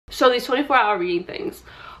So these 24-hour reading things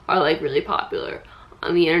are like really popular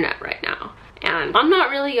on the internet right now. And I'm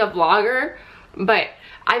not really a vlogger, but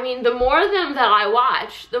I mean, the more of them that I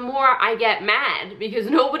watch, the more I get mad because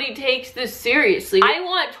nobody takes this seriously. I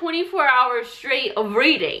want 24 hours straight of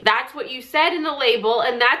reading. That's what you said in the label,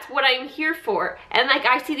 and that's what I'm here for. And like,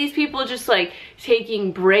 I see these people just like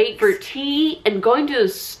taking breaks for tea and going to the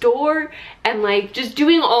store and like just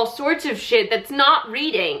doing all sorts of shit that's not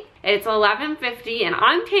reading. It's 11:50 and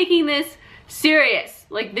I'm taking this serious.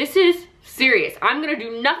 Like, this is serious. I'm gonna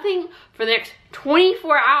do nothing for the next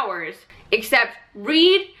 24 hours except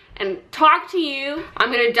read and talk to you.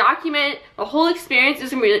 I'm gonna document the whole experience.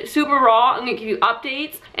 It's gonna be super raw. I'm gonna give you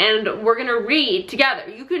updates and we're gonna read together.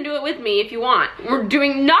 You can do it with me if you want. We're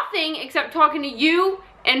doing nothing except talking to you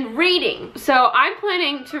and reading. So I'm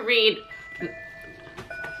planning to read.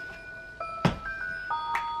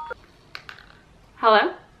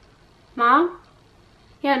 Hello? Mom?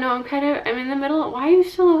 Yeah, no, I'm in the middle. Why are you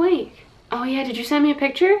still awake? Oh yeah, did you send me a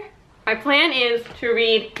picture? My plan is to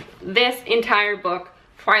read this entire book,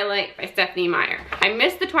 Twilight by Stephenie Meyer. I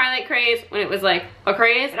missed the Twilight craze when it was like a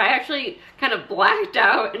craze. I actually kind of blacked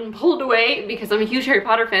out and pulled away because I'm a huge Harry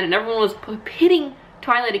Potter fan and everyone was pitting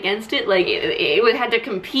Twilight against it. Like, it had to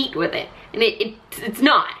compete with it. And it's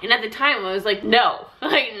not. And at the time I was like, no.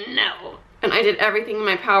 Like, no. And I did everything in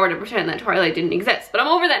my power to pretend that Twilight didn't exist. But I'm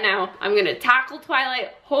over that now. I'm gonna tackle Twilight.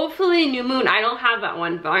 Hopefully New Moon. I don't have that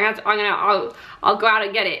one, but I'll go out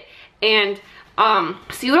and get it. And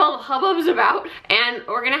see what all the hubbub's about. And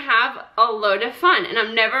we're gonna have a load of fun. And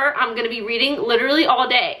I'm gonna be reading literally all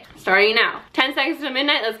day. Starting now. 10 seconds to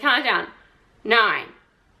midnight, let's count it down. 9,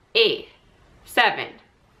 8, 7,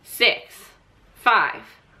 6, 5,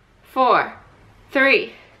 4,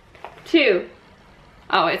 3, 2,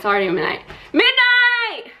 oh, it's already midnight.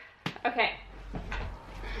 Midnight! Okay.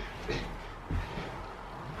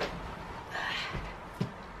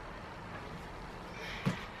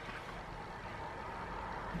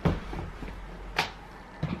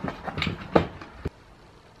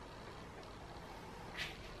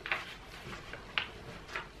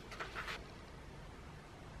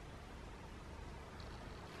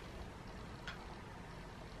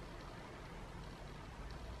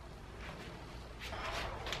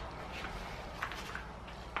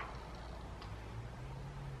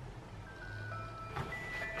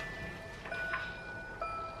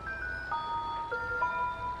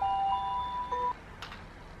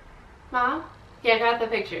 Mom? Yeah, I got the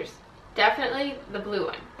pictures. Definitely the blue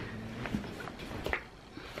one.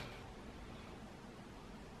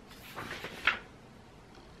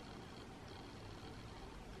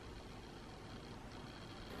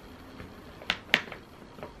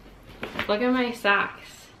 Look at my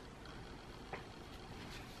socks.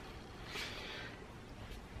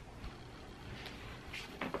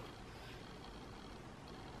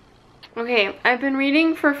 Okay, I've been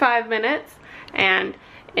reading for 5 minutes and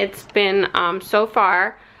it's been so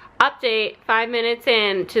far. Update, 5 minutes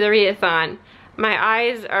in to the readathon. My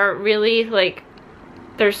eyes are really like,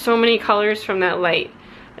 there's so many colors from that light.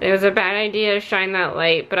 It was a bad idea to shine that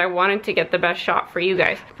light, but I wanted to get the best shot for you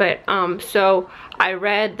guys. But so I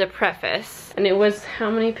read the preface and it was how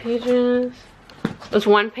many pages? It was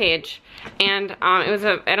 1 page. And it was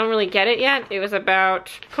I don't really get it yet. It was about,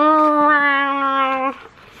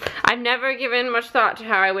 I've never given much thought to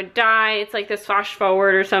how I would die. It's like this flash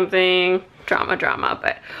forward or something. Drama,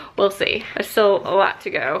 but we'll see. There's still a lot to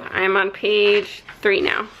go. I'm on page 3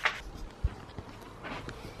 now.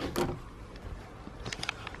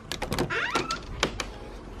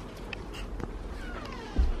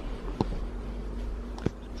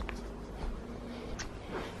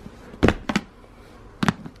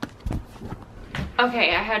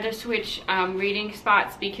 Okay, I had to switch reading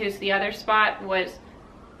spots because the other spot was,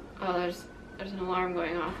 oh, there's an alarm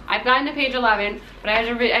going off. I've gotten to page 11, but I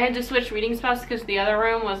had to switch reading spots because the other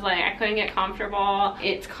room was like, I couldn't get comfortable.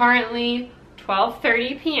 It's currently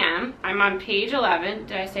 12:30 p.m. I'm on page 11.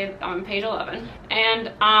 Did I say I'm on page 11?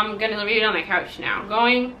 And I'm gonna read it on my couch now.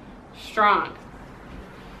 Going strong.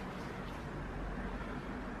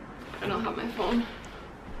 I don't have my phone.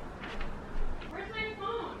 Where's my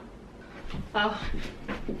phone? Oh.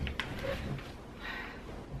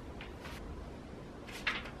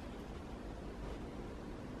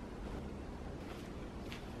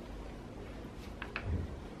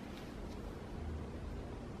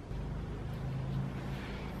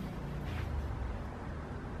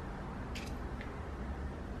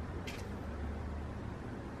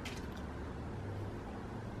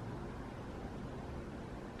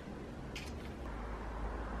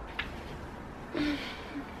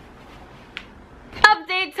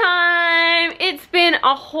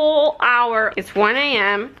 a whole hour. It's 1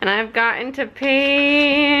 a.m. and I've gotten to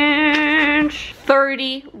page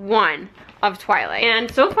 31 of Twilight.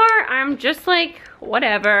 And so far, I'm just like,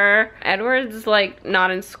 whatever. Edward's like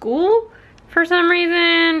not in school for some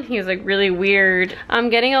reason. He's like really weird. I'm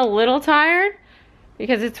getting a little tired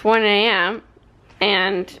because it's 1 a.m.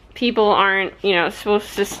 and people aren't, you know,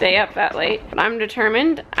 supposed to stay up that late. But I'm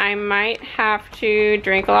determined. I might have to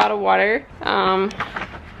drink a lot of water.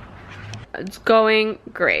 It's going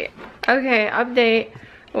great. Okay, update.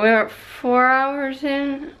 We're 4 hours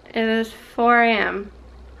in. It is 4 a.m.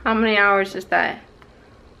 How many hours is that?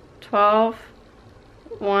 12,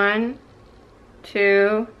 1,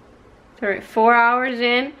 2, 3, 4 hours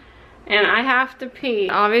in, and I have to pee.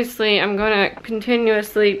 Obviously, I'm gonna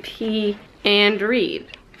continuously pee and read.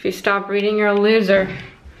 If you stop reading, you're a loser.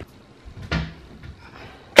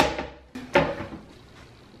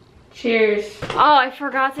 Cheers. Oh, I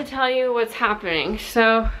forgot to tell you what's happening.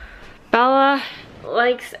 So, Bella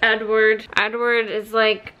likes Edward. Edward is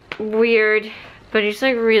like weird, but he's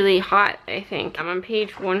like really hot, I think. I'm on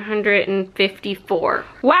page 154.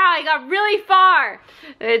 Wow, I got really far.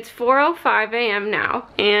 It's 4:05 a.m. now,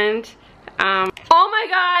 and oh my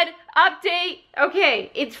God, update. Okay,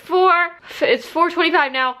 it's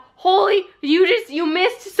 4:25 now. Holy, you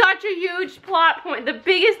missed such a huge plot point. The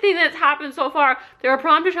biggest thing that's happened so far, they were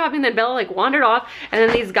prom shopping, then Bella like wandered off, and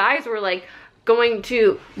then these guys were like going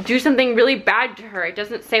to do something really bad to her. It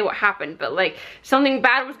doesn't say what happened, but like something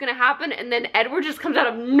bad was gonna happen, and then Edward just comes out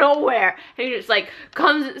of nowhere and he just like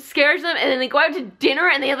comes, scares them, and then they go out to dinner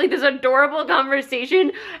and they have like this adorable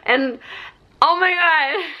conversation, and oh my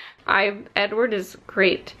God, Edward is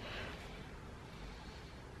great.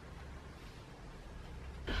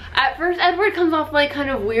 At first, Edward comes off like kind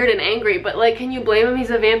of weird and angry, but like, can you blame him? He's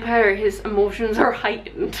a vampire. His emotions are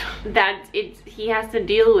heightened. He has to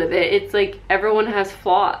deal with it. It's like everyone has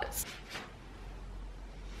flaws.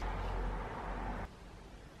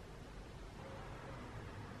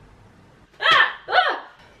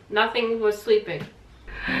 Nothing was sleeping.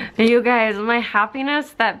 You guys, my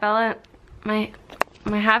happiness that Bella, my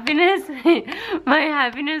happiness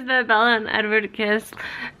that Bella and Edward kissed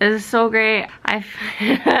is so great. All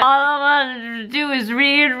I want to do is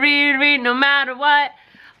read, no matter what.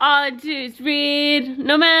 All I do is read,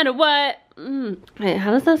 no matter what. Wait, how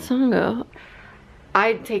does that song go?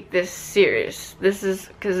 I take this serious. Because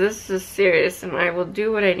this is serious, and I will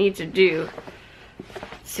do what I need to do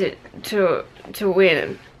to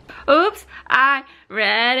win. Oops, I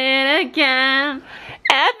read it again.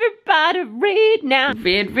 Everybody read now.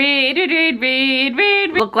 Read.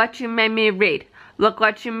 Look what you made me read. Look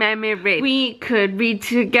what you made me read. We could read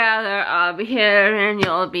together. I'll be here and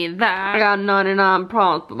you'll be there. I got 99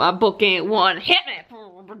 problems, but my book ain't one. Hit me.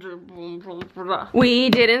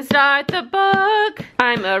 We didn't start the book.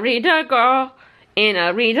 I'm a reader girl in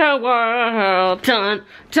a reader world. Dun,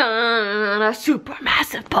 a super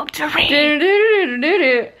massive book to read.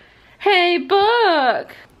 Hey,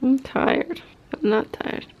 book. I'm tired. I'm not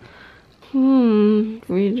tired. Read.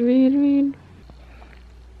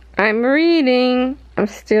 I'm reading.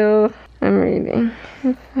 I'm reading.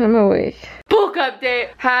 I'm awake. Book update.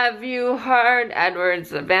 Have you heard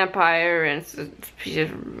Edward's a vampire and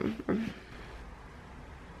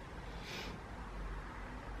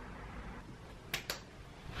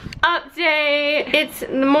update. It's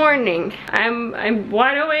in the morning. I'm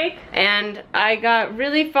wide awake and I got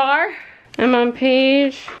really far. I'm on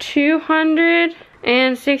page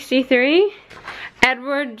 263.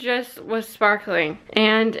 Edward just was sparkling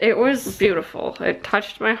and it was beautiful. It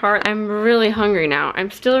touched my heart. I'm really hungry now.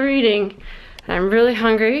 I'm still reading. I'm really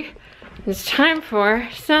hungry. It's time for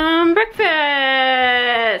some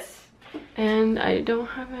breakfast. And I don't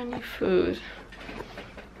have any food.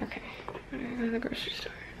 Okay, I'm gonna go to the grocery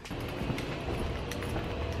store.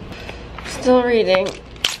 Still reading.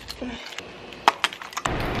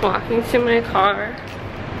 Walking to my car,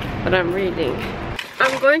 but I'm reading.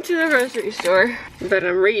 I'm going to the grocery store, but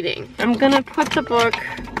I'm reading. I'm gonna put the book,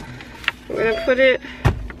 I'm gonna put it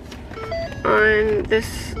on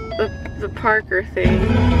this, the Parker thing.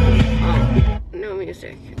 Oh, no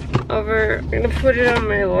music. I'm gonna put it on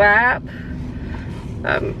my lap.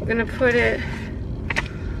 I'm gonna put it,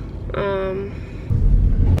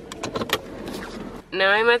 now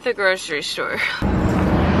I'm at the grocery store.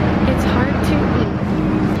 It's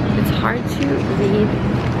hard to read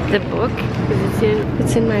the book because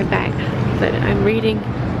it's in my bag, but I'm reading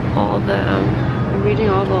all the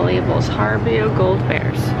labels. Haribo Gold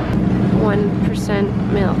Bears,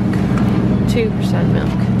 1% milk, 2% milk,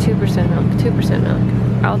 2% milk, 2% milk,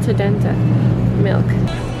 Altadenta milk,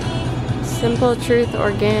 Simple Truth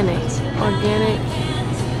organic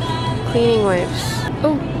cleaning wipes.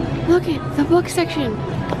 Oh, look at the book section.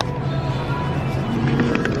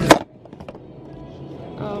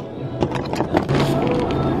 Oh.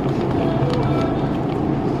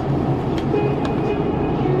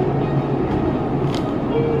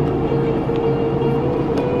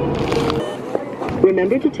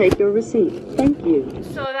 Remember to take your receipt. Thank you.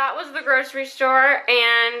 So that was the grocery store,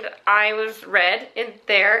 and I was read in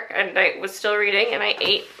there, and I was still reading, and I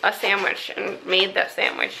ate a sandwich and made that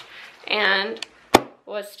sandwich, and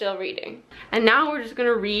was still reading. And now we're just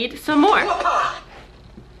gonna read some more. Oh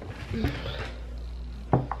my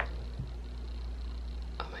god.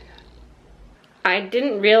 I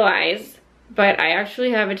didn't realize, but I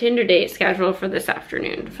actually have a Tinder date scheduled for this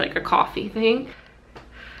afternoon, for like a coffee thing.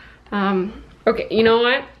 Okay, you know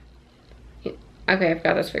what? Okay, I've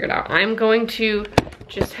got this figured out. I'm going to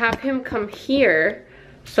just have him come here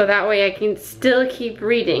so that way I can still keep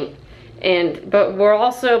reading. But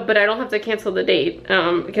I don't have to cancel the date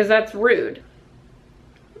because that's rude.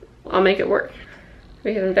 I'll make it work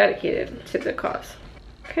because I'm dedicated to the cause.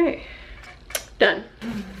 Okay, done.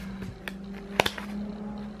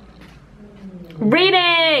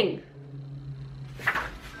 Reading!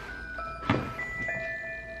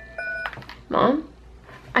 Mom?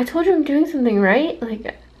 I told you I'm doing something, right?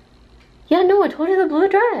 Like, yeah, no, I told you the blue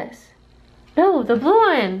dress. No, the blue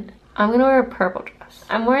one. I'm gonna wear a purple dress.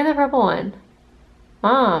 I'm wearing the purple one.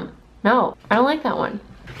 Mom, no, I don't like that one.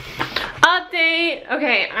 Update.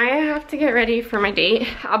 Okay, I have to get ready for my date.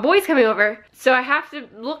 A boy's coming over, so I have to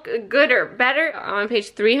look good or better on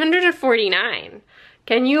page 349.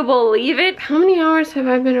 Can you believe it? How many hours have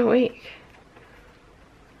I been awake?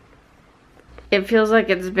 It feels like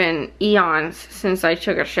it's been eons since I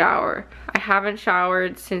took a shower. I haven't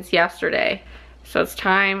showered since yesterday, so it's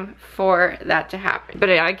time for that to happen. But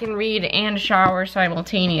I can read and shower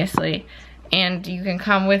simultaneously, and you can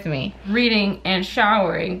come with me. Reading and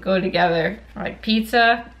showering go together, like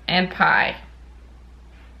pizza and pie.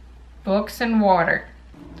 Books and water.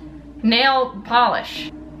 Nail polish.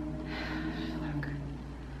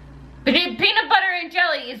 Peanut butter and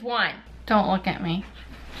jelly is one. Don't look at me,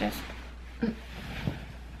 just.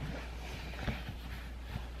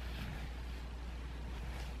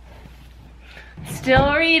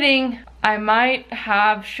 Still reading.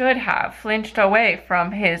 I should have flinched away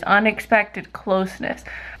from his unexpected closeness.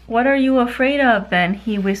 What are you afraid of then?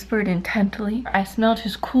 He whispered intently. I smelled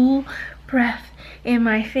his cool breath in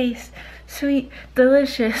my face. Sweet,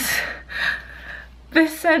 delicious.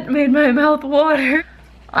 This scent made my mouth water.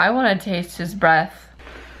 I want to taste his breath.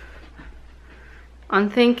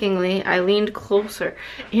 Unthinkingly, I leaned closer,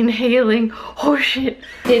 inhaling. Oh shit.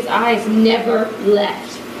 His eyes never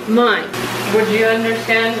left mine. Would you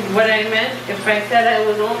understand what I meant if I said I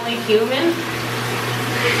was only human?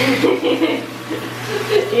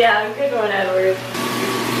 Yeah, good one, Edward.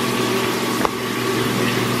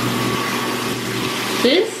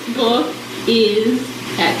 This book is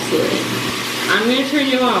excellent. I'm gonna turn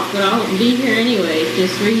you off, but I'll be here anyway,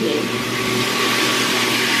 just reading.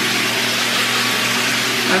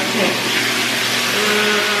 Okay.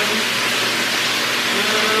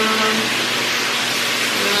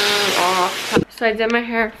 So I did my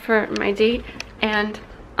hair for my date, and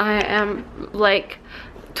I am like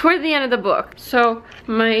toward the end of the book. So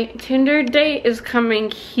my Tinder date is coming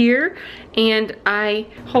here, and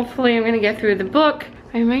hopefully I'm gonna get through the book.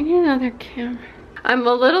 I might need another camera. I'm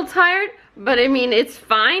a little tired, but I mean, it's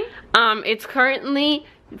fine. It's currently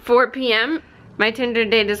 4 p.m. My Tinder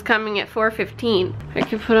date is coming at 4:15. I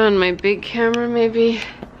could put on my big camera maybe,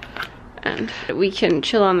 and we can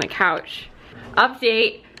chill on the couch.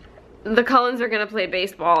 Update. The Cullens are gonna play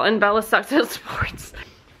baseball, and Bella sucks at sports.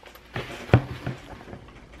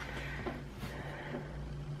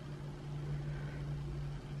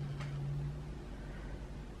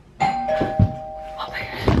 Oh my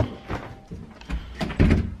god.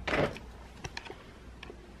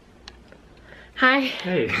 Hi.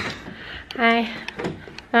 Hey. Hi.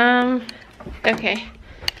 Okay.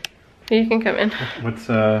 You can come in. What's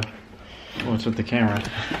with the camera?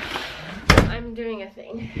 I'm doing a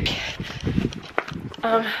thing.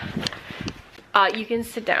 You can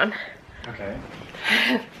sit down. Okay.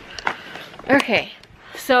 Okay,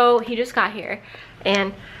 so he just got here,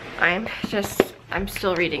 and I'm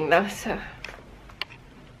still reading though, so.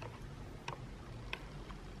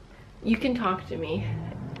 You can talk to me.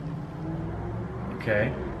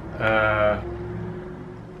 Okay.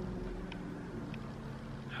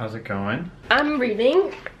 How's it going? I'm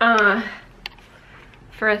reading,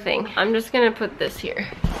 for a thing. I'm just gonna put this here.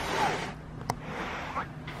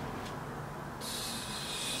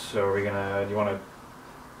 So are we gonna, do you wanna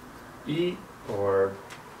eat, or?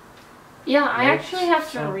 Yeah, I Notes? actually have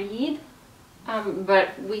to Oh. read,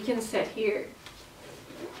 but we can sit here.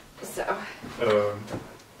 So.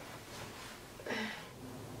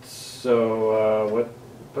 So, what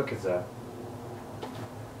book is that?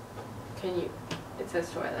 Can you? It says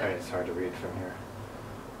Twilight. I mean, it's hard to read from here.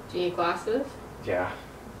 Do you need glasses? Yeah.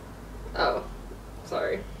 Oh,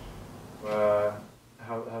 sorry.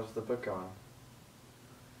 How's the book going?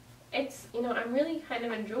 It's, you know, I'm really kind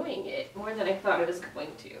of enjoying it more than I thought I was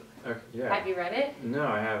going to. Okay, yeah. Have you read it? No,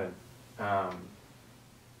 I haven't.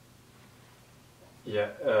 Yeah,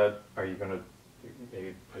 are you gonna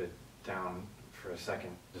maybe put it down for a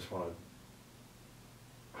second? Just want to...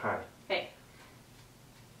 Hi. Hey.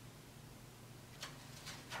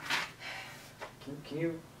 Can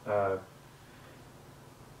you,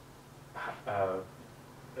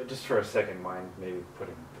 just for a second, mind maybe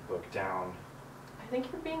putting the book down? I think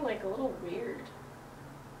you're being, like, a little weird.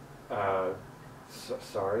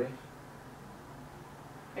 Sorry?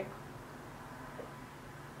 Like,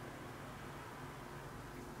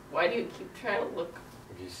 why do you keep trying to look?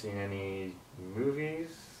 Have you seen any movies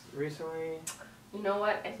recently? You know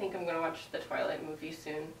what? I think I'm gonna watch the Twilight movie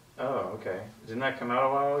soon. Oh, okay. Didn't that come out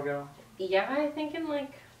a while ago? Yeah, I think in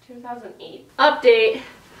like 2008. Update!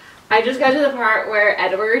 I just got to the part where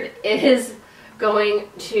Edward is going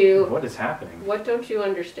to... What is happening? What don't you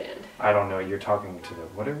understand? I don't know. You're talking to the...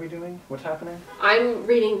 What are we doing? What's happening? I'm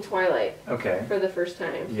reading Twilight Okay. for the first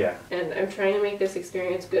time. Yeah. And I'm trying to make this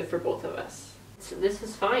experience good for both of us. So this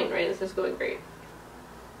is fine, right? This is going great.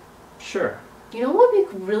 Sure. You know what would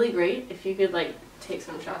be really great? If you could like take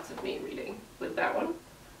some shots of me reading with that one.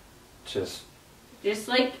 Just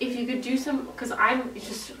like if you could do some, because I'm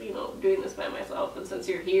just, you know, doing this by myself, and since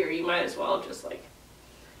you're here, you might as well just like,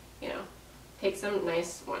 you know, take some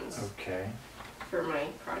nice ones okay. for my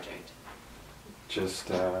project. Just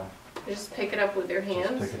pick it up with your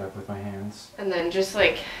hands. Just pick it up with my hands. And then just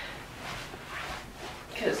like,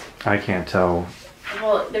 because... I can't tell.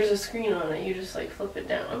 Well, there's a screen on it. You just like flip it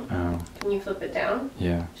down. Oh. Can you flip it down?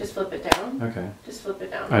 Yeah. Just flip it down. Okay. Just flip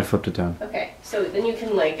it down. I flipped it down. Okay, so then you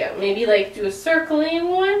can like maybe like do a circling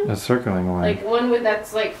one. A circling one. Like one with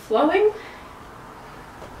that's like flowing.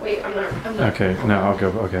 Wait, I'm not. Okay. No, I'll go.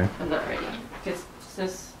 Okay. I'm not ready because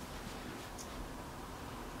this.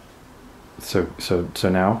 So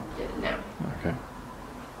now. Now. Okay.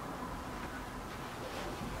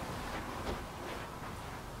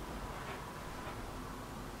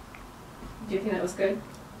 Do you think that was good?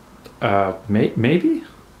 Maybe.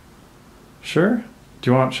 Sure.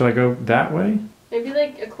 Do you want? Should I go that way? Maybe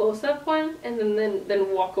like a close-up one, and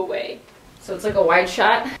then walk away. So it's like a wide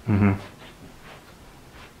shot. Mm-hmm.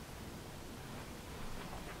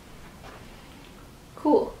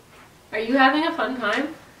 Cool. Are you having a fun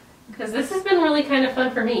time? Because this has been really kind of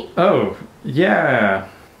fun for me. Oh yeah.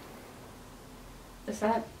 Is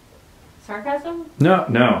that sarcasm?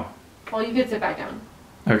 No. Well, you could sit back down.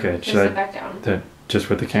 Okay. Just Should I? sit back down. Just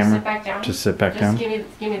with the camera? Just sit back down. Just sit back down? Give me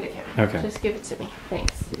the camera. Okay. Just give it to me.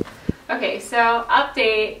 Thanks. Okay, so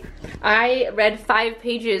update. I read 5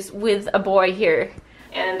 pages with a boy here.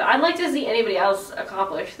 And I'd like to see anybody else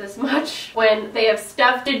accomplish this much when they have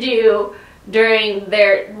stuff to do during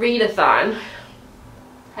their readathon.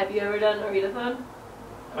 Have you ever done a readathon?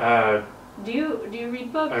 Do you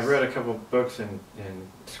read books? I've read a couple books in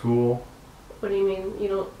school. What do you mean? You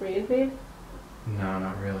don't read, babe? No,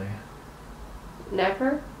 not really.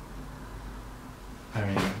 Never? I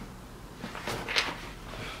mean...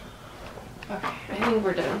 Okay, I think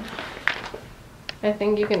we're done. I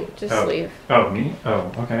think you can just leave. Oh, me?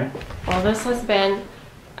 Oh, okay. Well, this has been,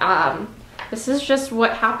 this is just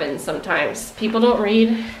what happens sometimes. People don't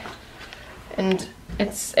read, and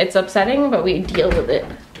it's upsetting, but we deal with it.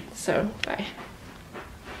 So, bye.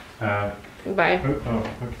 Bye.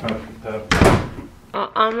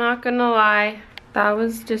 I'm not gonna lie, that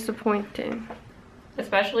was disappointing.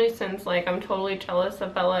 Especially since, like, I'm totally jealous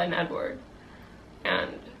of Bella and Edward.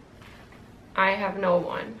 And I have no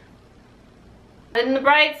one. On the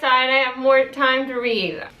bright side, I have more time to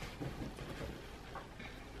read.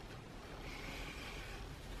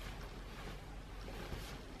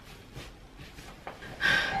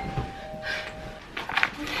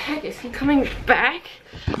 What the heck, is he coming back?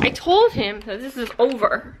 I told him that this is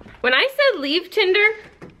over. When I said leave Tinder,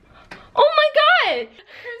 oh my god!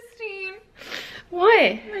 Christine,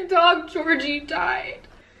 What? my dog Georgie died.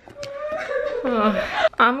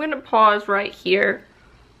 I'm gonna pause right here,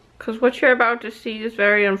 because what you're about to see is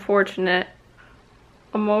very unfortunate.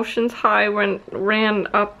 Emotions high ran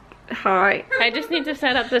up high. I just need to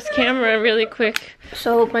set up this camera really quick.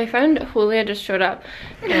 So my friend Julia just showed up,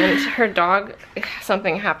 and her dog,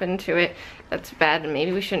 something happened to it, That's bad, and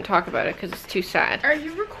maybe we shouldn't talk about it because it's too sad. Are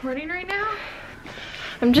you recording right now?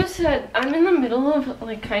 I'm in the middle of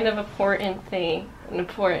like kind of important thing.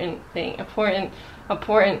 Important thing.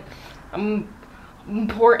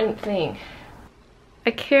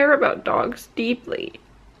 I care about dogs deeply,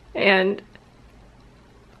 and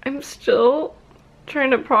I'm still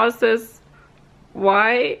trying to process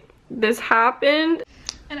why this happened.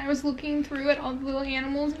 And I was looking through at all the little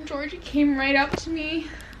animals, and Georgie came right up to me.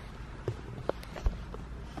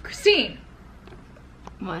 Christine!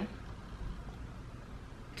 What? I'm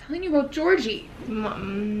telling you about Georgie.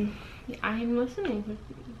 I'm listening.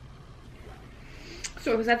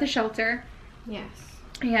 So I was at the shelter, Yes.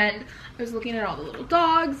 and I was looking at all the little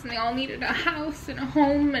dogs, and they all needed a house and a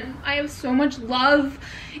home, and I have so much love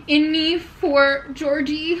in me for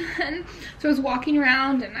Georgie. And so I was walking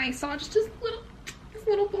around, and I saw just his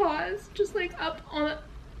little paws just like up on the...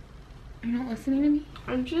 You're not listening to me?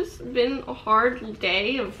 I've just been a hard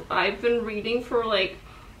day I've been reading for like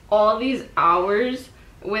all these hours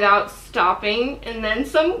without stopping, and then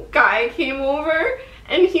some guy came over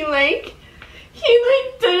and he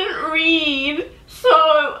didn't read, so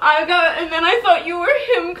and then I thought you were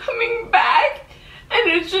him coming back,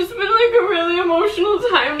 and it's just been like a really emotional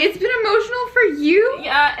time. It's been emotional for you?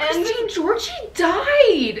 Yeah, and Christine, Georgie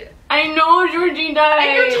died. I know Georgie died.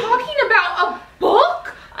 And you're talking about a book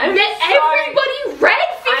everybody read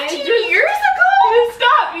 15 years ago?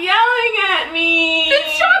 Stop yelling at me. Then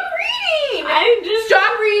stop reading.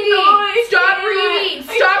 Stop reading. Stop reading.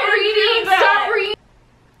 Stop reading. Stop reading.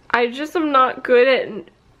 I just am not good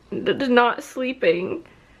at not sleeping.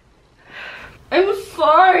 I'm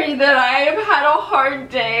sorry that I have had a hard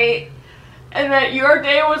day and that your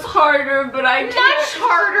day was harder, but Much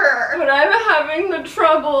harder. But I'm having the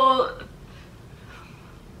trouble.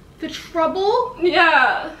 The trouble?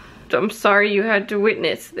 Yeah. I'm sorry you had to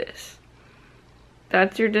witness this.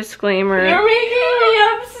 That's your disclaimer. You're making me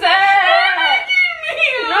upset.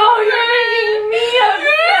 No, you're making me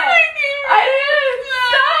upset. I didn't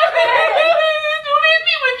stop it. Don't hit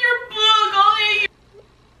me with your book. I'll hit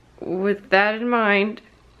you. With that in mind,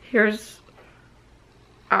 here's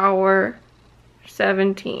hour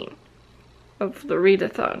 17 of the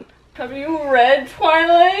Readathon. Have you read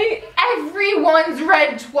Twilight? Everyone's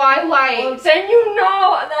read Twilight. Well, then you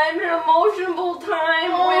know that I'm in an emotional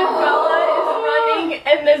time when Bella is running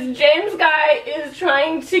and this James guy is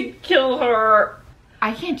trying to kill her.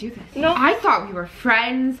 I can't do this. No. I thought we were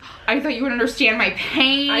friends. I thought you would understand my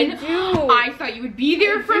pain. I do. I thought you would be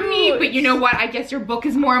there for me, but you know what? I guess your book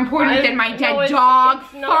is more important than my dead no, dog.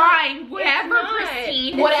 it's not. Fine, whatever, It's not.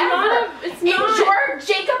 Christine. It's Whatever. It's not.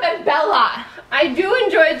 Enjoy Jacob and Bella. I do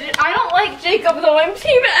enjoy I don't like Jacob though. I'm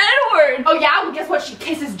Team Edward. Oh yeah? Well, guess what? She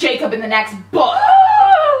kisses Jacob in the next book.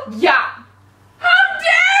 Yeah. How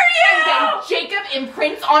dare you! And then Jacob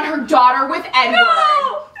imprints on her daughter with Edward.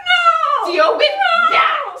 No! Deal with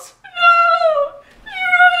that! No! You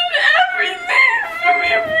ruined everything for me,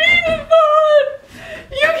 Readathon!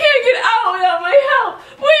 You can't get out without my help!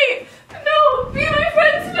 Wait! No! Be my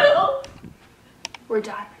friend still! We're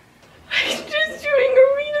done. I'm just doing a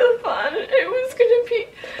readathon. It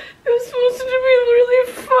was supposed to be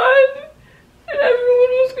really fun. And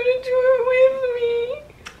everyone was gonna do it with me.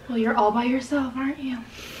 Well, you're all by yourself, aren't you?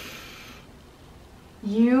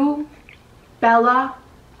 You, Bella,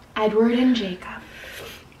 Edward, and Jacob.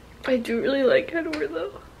 I do really like Edward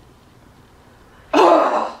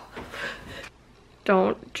though.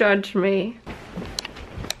 Don't judge me.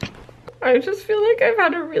 I just feel like I've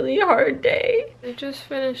had a really hard day. I just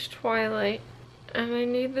finished Twilight and I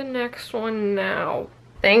need the next one now.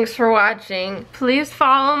 Thanks for watching. Please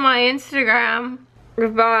follow my Instagram.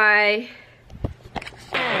 Goodbye.